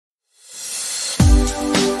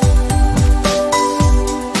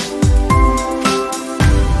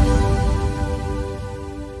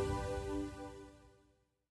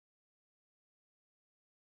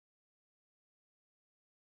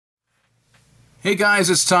Hey guys,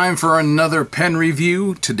 it's time for another pen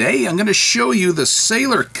review. Today I'm going to show you the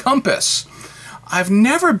Sailor Compass. I've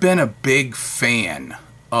never been a big fan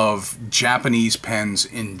of Japanese pens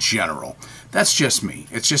in general. That's just me.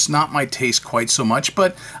 It's just not my taste quite so much,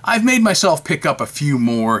 but I've made myself pick up a few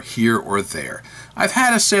more here or there. I've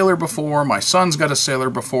had a Sailor before, my son's got a Sailor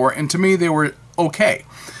before, and to me they were okay.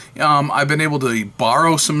 I've been able to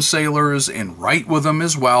borrow some Sailors and write with them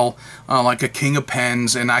as well, like a King of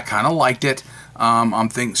Pens, and I kind of liked it. I'm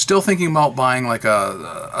still thinking about buying like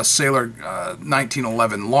a Sailor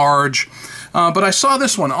 1911 large, but I saw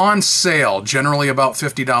this one on sale, generally about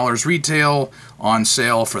 $50 retail, on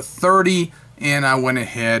sale for $30, and I went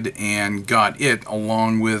ahead and got it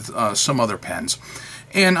along with some other pens.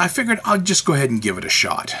 And I figured I'll just go ahead and give it a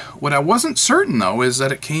shot. What I wasn't certain though is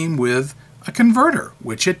that it came with a converter,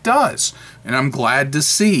 which it does, and I'm glad to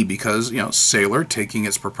see, because Sailor taking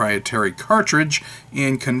its proprietary cartridge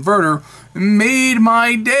and converter made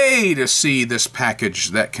my day to see this package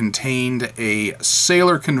that contained a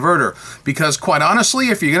Sailor converter, because quite honestly,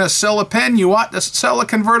 if you're going to sell a pen, you ought to sell a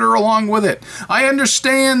converter along with it. I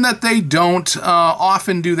understand that they don't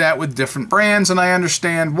often do that with different brands, and I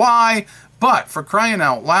understand why. But for crying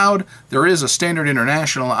out loud, there is a Standard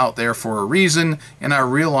International out there for a reason, and I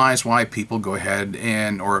realize why people go ahead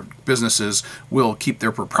or businesses will keep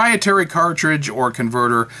their proprietary cartridge or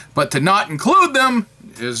converter, but to not include them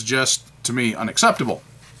is just, to me, unacceptable.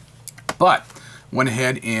 But went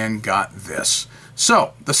ahead and got this.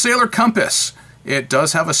 So, the Sailor Compass. It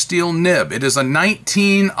does have a steel nib. It is a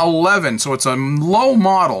 1911, so it's a low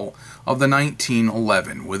model of the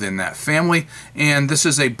 1911 within that family, and this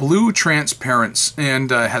is a blue transparent and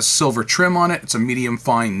has silver trim on it. It's a medium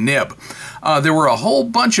fine nib. There were a whole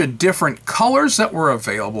bunch of different colors that were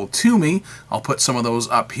available to me. I'll put some of those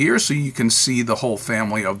up here so you can see the whole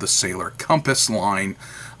family of the Sailor Compass line.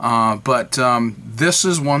 But this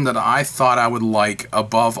is one that I thought I would like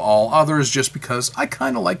above all others, just because I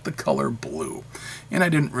kind of like the color blue. And I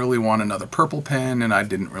didn't really want another purple pen, and I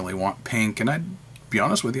didn't really want pink, and I'd be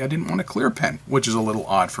honest with you, I didn't want a clear pen, which is a little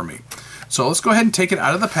odd for me. So let's go ahead and take it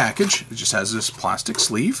out of the package. It just has this plastic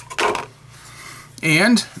sleeve,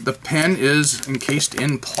 and the pen is encased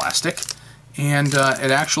in plastic. And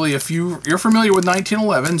it actually, if you're familiar with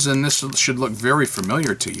 1911s, then this should look very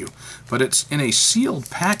familiar to you. But it's in a sealed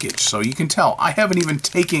package, so you can tell I haven't even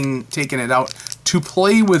taken it out to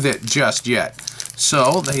play with it just yet.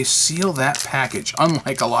 So they seal that package,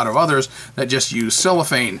 unlike a lot of others that just use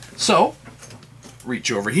cellophane. So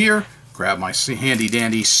reach over here, grab my handy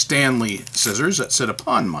dandy Stanley scissors that sit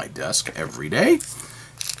upon my desk every day,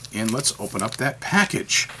 and let's open up that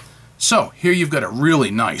package. So here you've got a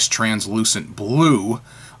really nice translucent blue.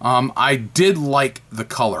 I did like the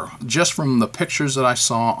color. Just from the pictures that I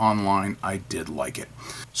saw online, I did like it.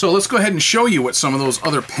 So let's go ahead and show you what some of those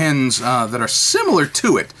other pens that are similar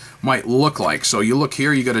to it might look like. So you look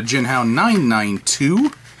here, you got a Jinhao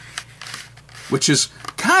 992, which is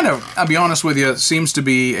kind of, I'll be honest with you, seems to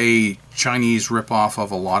be a Chinese ripoff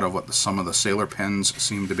of a lot of what some of the Sailor pens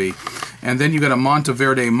seem to be. And then you got a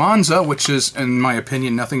Monteverde Monza, which is, in my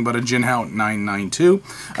opinion, nothing but a Jinhao 992.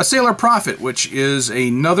 A Sailor Prophet, which is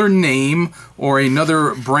another name or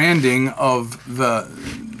another branding of the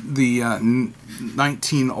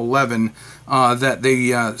 1911 that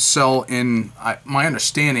they sell in, my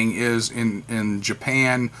understanding is in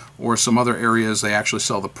Japan or some other areas they actually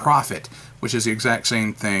sell the Prophet, which is the exact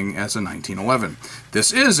same thing as a 1911.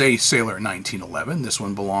 This is a Sailor 1911. This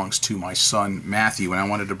one belongs to my son Matthew, and I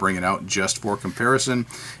wanted to bring it out just for comparison.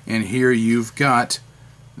 And here you've got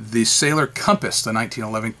the Sailor Compass, the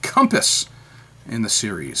 1911 Compass in the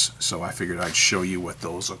series. So I figured I'd show you what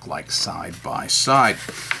those look like side by side.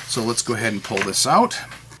 So let's go ahead and pull this out.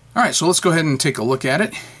 Alright, so let's go ahead and take a look at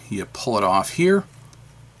it. You pull it off here,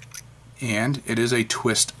 and it is a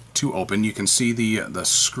twist to open. You can see the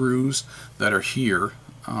screws that are here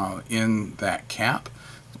in that cap,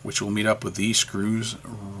 which will meet up with these screws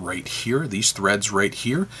right here, these threads right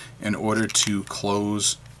here, in order to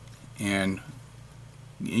close, and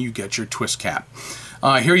you get your twist cap.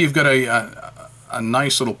 Here you've got a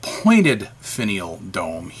nice little pointed finial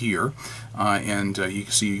dome here, and you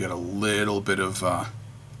can see you got a little bit of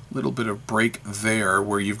break there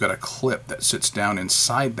where you've got a clip that sits down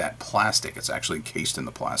inside that plastic. It's actually encased in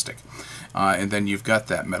the plastic. And then you've got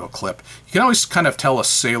that metal clip. You can always kind of tell a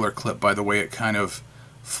Sailor clip by the way it kind of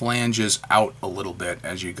flanges out a little bit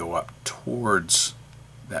as you go up towards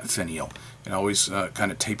that finial. It always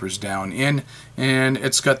kind of tapers down in, and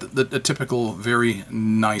it's got the typical very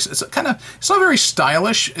nice, it's not very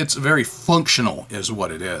stylish, it's very functional is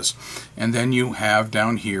what it is. And then you have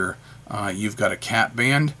down here, you've got a cap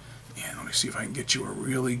band, and let me me see if I can get you a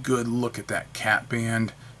really good look at that cap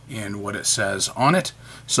band and what it says on it.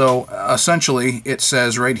 So essentially it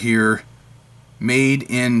says right here, made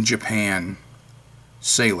in Japan,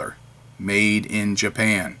 Sailor. Made in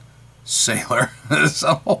Japan, Sailor.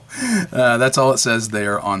 So that's all it says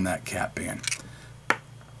there on that cap band.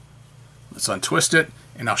 Let's untwist it,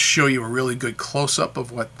 and I'll show you a really good close-up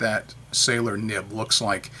of what that Sailor nib looks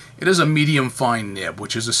like. It is a medium fine nib,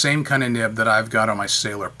 which is the same kind of nib that I've got on my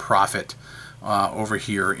Sailor Prophet over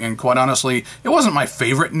here. And quite honestly, it wasn't my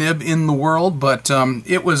favorite nib in the world, but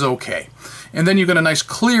it was okay. And then you got a nice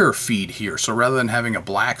clear feed here. So rather than having a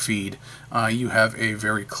black feed, you have a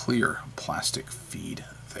very clear plastic feed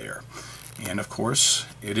there. And of course,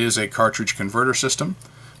 it is a cartridge converter system.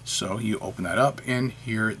 So you open that up, and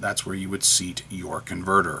here, that's where you would seat your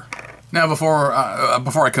converter. Now, before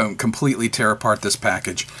I can completely tear apart this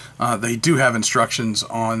package, they do have instructions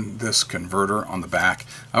on this converter on the back.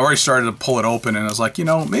 I already started to pull it open, and I was like, you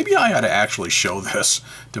know, maybe I ought to actually show this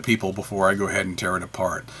to people before I go ahead and tear it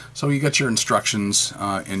apart. So you got your instructions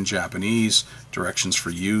in Japanese, directions for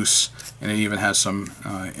use, and it even has some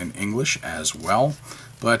in English as well.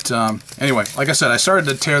 But anyway, like I said, I started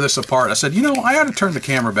to tear this apart. I said, you know, I ought to turn the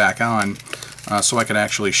camera back on so I can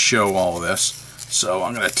actually show all of this. So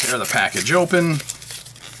I'm going to tear the package open,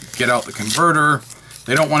 get out the converter.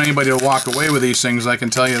 They don't want anybody to walk away with these things, I can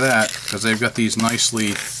tell you that, because they've got these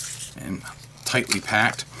nicely and tightly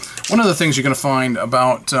packed. One of the things you're going to find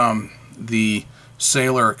about the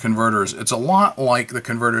Sailor converters, it's a lot like the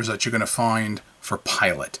converters that you're going to find for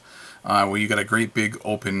Pilot, where you got a great big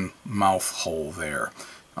open mouth hole there.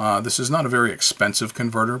 This is not a very expensive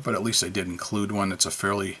converter, but at least they did include one. It's a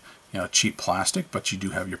fairly cheap plastic, but you do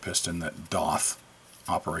have your piston that doth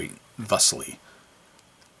operate thusly.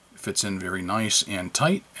 Fits in very nice and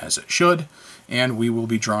tight, as it should, and we will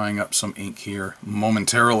be drying up some ink here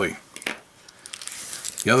momentarily.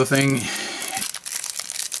 The other thing,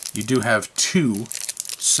 you do have 2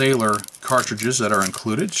 Sailor cartridges that are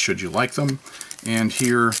included, should you like them, and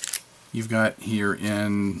here you've got here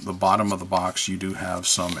in the bottom of the box, you do have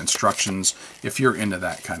some instructions. If you're into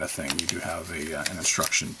that kind of thing, you do have an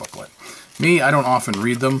instruction booklet. Me, I don't often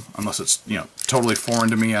read them unless it's totally foreign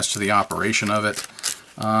to me as to the operation of it.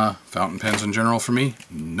 Fountain pens in general for me,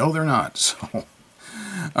 no, they're not. So,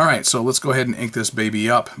 all right, so let's go ahead and ink this baby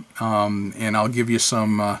up, and I'll give you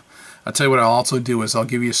some. I'll tell you what I'll also do is I'll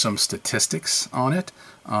give you some statistics on it.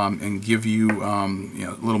 And give you, a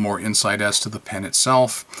little more insight as to the pen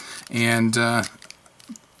itself, and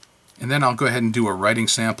then I'll go ahead and do a writing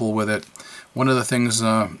sample with it. One of the things,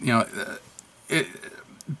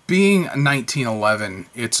 being 1911,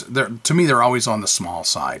 to me they're always on the small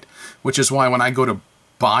side, which is why when I go to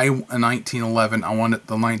buy a 1911, I want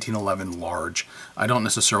the 1911 large. I don't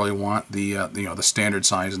necessarily want the the standard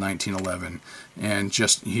size 1911. And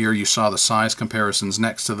just here you saw the size comparisons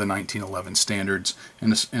next to the 1911 standards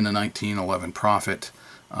in the 1911 Prophet.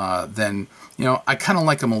 Then I kind of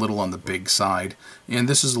like them a little on the big side, and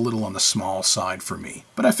this is a little on the small side for me.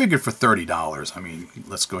 But I figured for $30, I mean,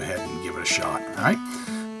 let's go ahead and give it a shot. All right.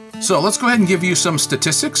 So let's go ahead and give you some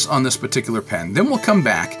statistics on this particular pen. Then we'll come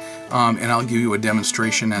back and I'll give you a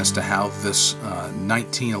demonstration as to how this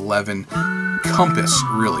 1911 compass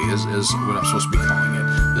really is what I'm supposed to be calling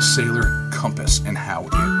it, the Sailor compass, and how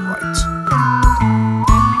it writes.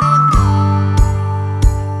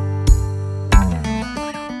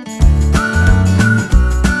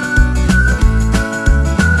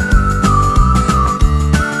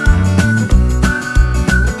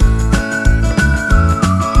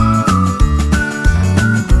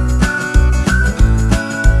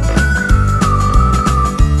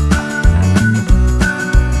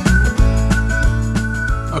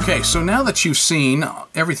 Okay, so now that you've seen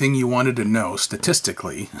everything you wanted to know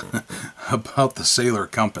statistically about the Sailor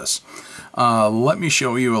compass, let me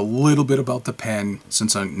show you a little bit about the pen,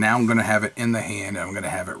 since I'm going to have it in the hand and I'm going to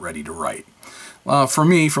have it ready to write. For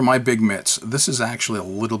me, for my big mitts, this is actually a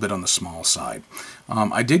little bit on the small side.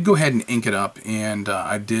 I did go ahead and ink it up, and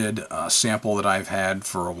I did a sample that I've had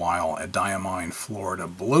for a while, a Diamine Florida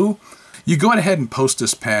Blue. You go ahead and post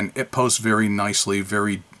this pen. It posts very nicely,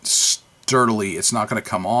 very sturdily. It's not going to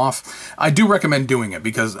come off. I do recommend doing it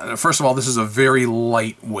because, first of all, this is a very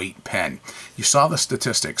lightweight pen. You saw the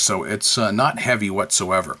statistics, so it's not heavy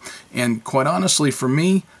whatsoever. And quite honestly, for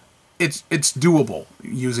me, it's doable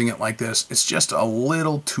using it like this. It's just a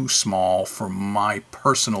little too small for my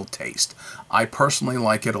personal taste. I personally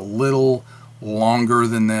like it a little longer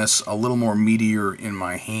than this, a little more meatier in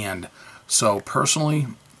my hand. So personally,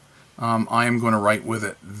 I am going to write with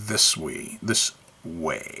it this way.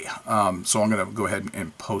 So I'm going to go ahead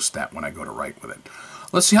and post that when I go to write with it.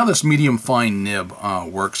 let's see how this medium fine nib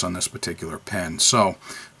works on this particular pen. So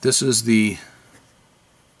this is the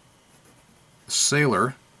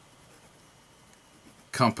Sailor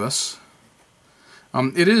Compass.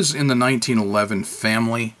 It is in the 1911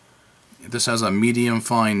 family. This has a medium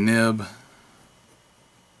fine nib.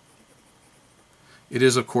 It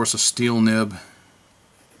is, of course, a steel nib.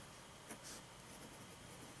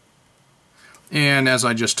 And as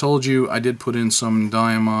I just told you, I did put in some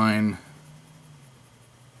Diamine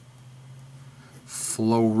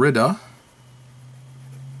Florida,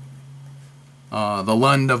 the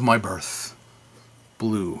land of my birth,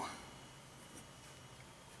 blue.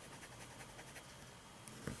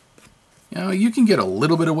 You know, you can get a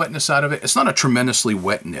little bit of wetness out of it. It's not a tremendously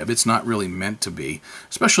wet nib. It's not really meant to be,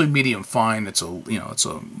 especially medium fine. It's a, you know, it's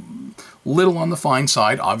a little on the fine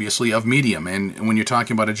side, obviously, of medium. And when you're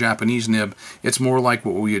talking about a Japanese nib, it's more like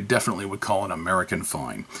what we definitely would call an American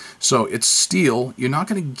fine. So it's steel. You're not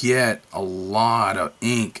going to get a lot of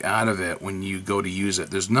ink out of it when you go to use it.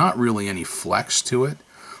 There's not really any flex to it,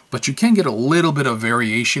 but you can get a little bit of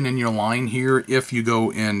variation in your line here if you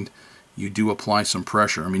go and you do apply some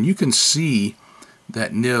pressure. I mean, you can see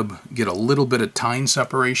that nib get a little bit of tine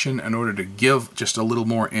separation in order to give just a little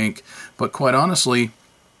more ink, but quite honestly,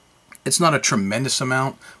 it's not a tremendous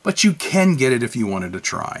amount, but you can get it if you wanted to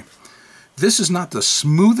try. This is not the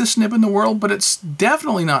smoothest nib in the world, but it's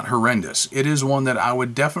definitely not horrendous. It is one that I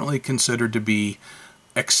would definitely consider to be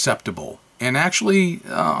acceptable, and actually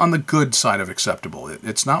on the good side of acceptable.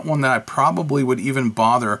 It's not one that I probably would even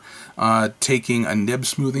bother taking a nib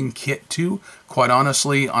smoothing kit to. Quite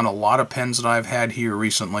honestly, on a lot of pens that I've had here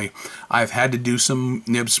recently, I've had to do some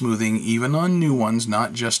nib smoothing even on new ones,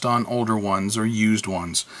 not just on older ones or used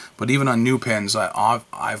ones. But even on new pens, I've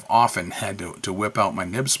often had to whip out my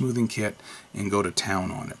nib smoothing kit and go to town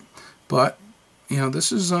on it. But, you know,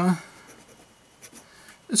 this is,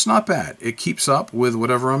 it's not bad. It keeps up with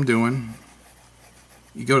whatever I'm doing.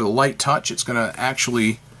 You go to the light touch, it's going to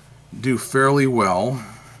actually do fairly well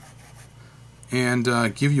and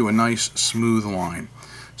give you a nice smooth line.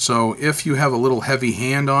 So if you have a little heavy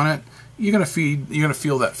hand on it, you're going to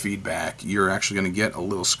feel that feedback. You're actually going to get a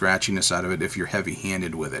little scratchiness out of it if you're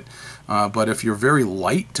heavy-handed with it. But if you're very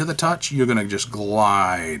light to the touch, you're going to just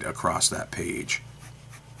glide across that page.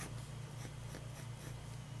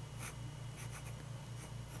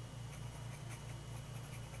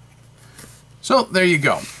 So there you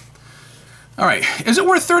go. All right, is it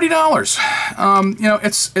worth $30? You know,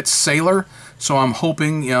 it's Sailor, so I'm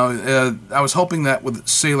hoping, you know, I was hoping that with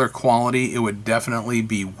Sailor quality, it would definitely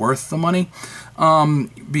be worth the money.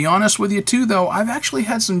 Be honest with you too, though, I've actually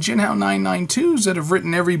had some Jinhao 992s that have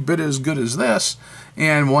written every bit as good as this,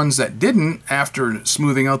 and ones that didn't, after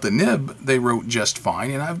smoothing out the nib, they wrote just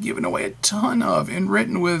fine, and I've given away a ton of and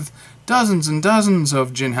written with dozens and dozens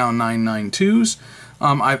of Jinhao 992s.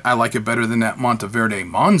 I like it better than that Monteverde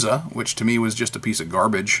Monza, which to me was just a piece of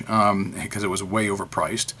garbage because it was way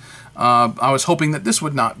overpriced. I was hoping that this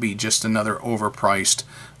would not be just another overpriced,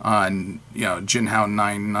 you know, Jinhao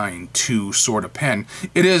 992 sort of pen.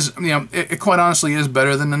 It is, you know, it quite honestly is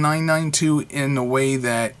better than the 992 in the way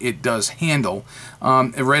that it does handle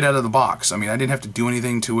right out of the box. I mean, I didn't have to do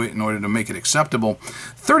anything to it in order to make it acceptable.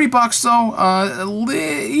 $30 though,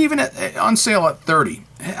 even on sale at $30.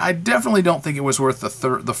 I definitely don't think it was worth the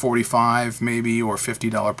 $45 maybe or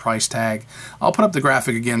 $50 price tag. I'll put up the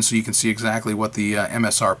graphic again so you can see exactly what the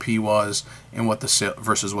MSRP was and what the sale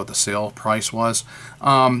versus what the sale price was. You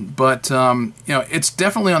know, it's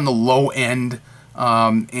definitely on the low end,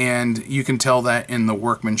 and you can tell that in the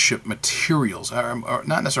workmanship materials, or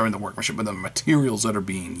not necessarily in the workmanship, but the materials that are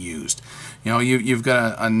being used. You know, you've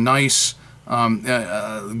got a nice,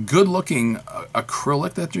 good-looking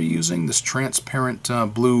acrylic that they're using, this transparent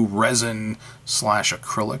blue resin /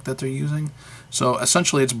 acrylic that they're using. So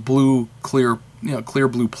essentially, it's blue, clear, you know, clear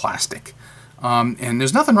blue plastic, and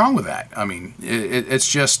there's nothing wrong with that. I mean,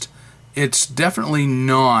 it's definitely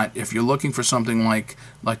not, if you're looking for something like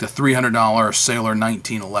the $300 Sailor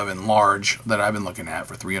 1911 large that I've been looking at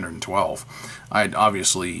for $312. I'd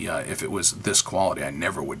obviously, if it was this quality, I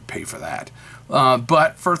never would pay for that.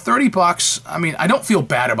 But for $30, I mean, I don't feel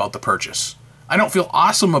bad about the purchase. I don't feel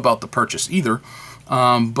awesome about the purchase either.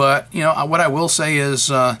 But, you know, what I will say is,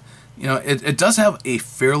 you know, it does have a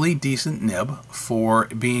fairly decent nib for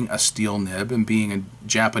being a steel nib and being a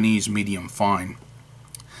Japanese medium fine.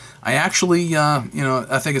 I actually, you know,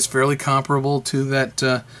 I think it's fairly comparable to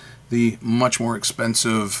that, the much more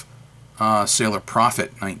expensive Sailor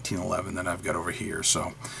Prophet 1911 that I've got over here.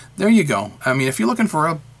 So there you go. I mean, if you're looking for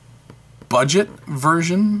a budget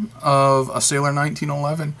version of a Sailor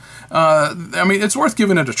 1911. I mean, it's worth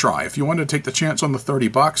giving it a try. If you want to take the chance on the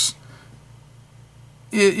 $30,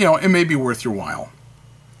 it may be worth your while.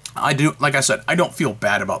 Like I said, I don't feel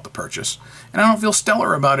bad about the purchase, and I don't feel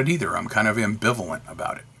stellar about it either. I'm kind of ambivalent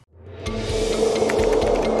about it.